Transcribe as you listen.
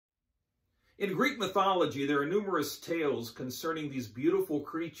In Greek mythology, there are numerous tales concerning these beautiful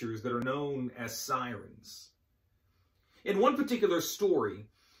creatures that are known as sirens. In one particular story,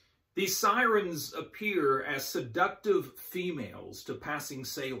 these sirens appear as seductive females to passing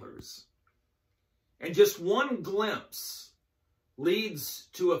sailors. And just one glimpse leads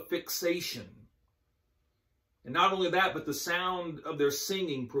to a fixation. And not only that, but the sound of their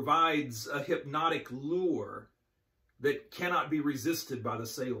singing provides a hypnotic lure that cannot be resisted by the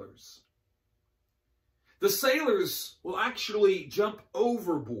sailors. The sailors will actually jump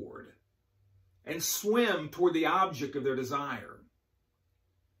overboard and swim toward the object of their desire.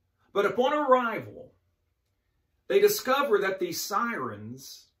 But upon arrival, they discover that these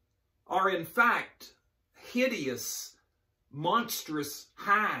sirens are in fact hideous, monstrous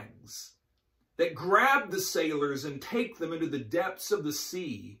hags that grab the sailors and take them into the depths of the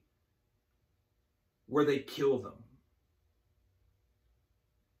sea, where they kill them.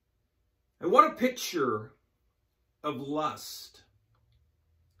 And what a picture of lust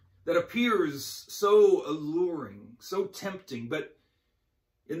that appears so alluring, so tempting, but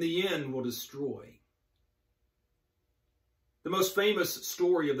in the end will destroy. The most famous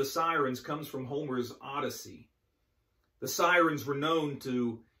story of the sirens comes from Homer's Odyssey. The sirens were known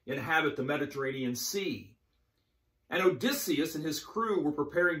to inhabit the Mediterranean Sea. And Odysseus and his crew were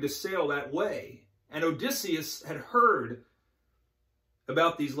preparing to sail that way. And Odysseus had heard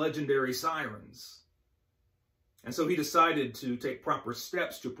about these legendary sirens. And so he decided to take proper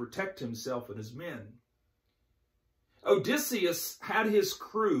steps to protect himself and his men. Odysseus had his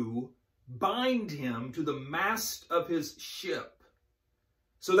crew bind him to the mast of his ship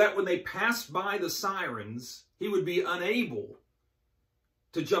so that when they passed by the sirens, he would be unable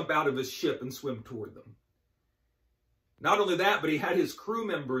to jump out of his ship and swim toward them. Not only that, but he had his crew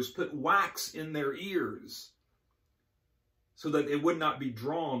members put wax in their ears so that they would not be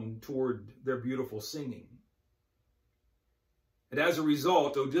drawn toward their beautiful singing. And as a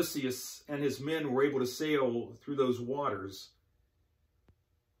result, Odysseus and his men were able to sail through those waters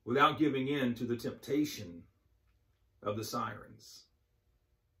without giving in to the temptation of the sirens.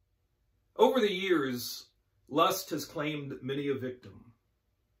 Over the years, lust has claimed many a victim.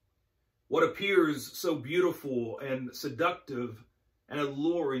 What appears so beautiful and seductive and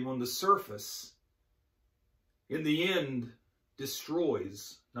alluring on the surface, in the end,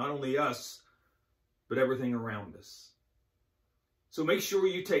 destroys not only us, but everything around us. So make sure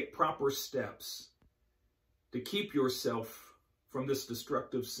you take proper steps to keep yourself from this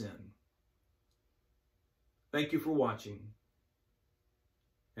destructive sin. Thank you for watching,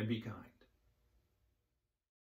 and be kind.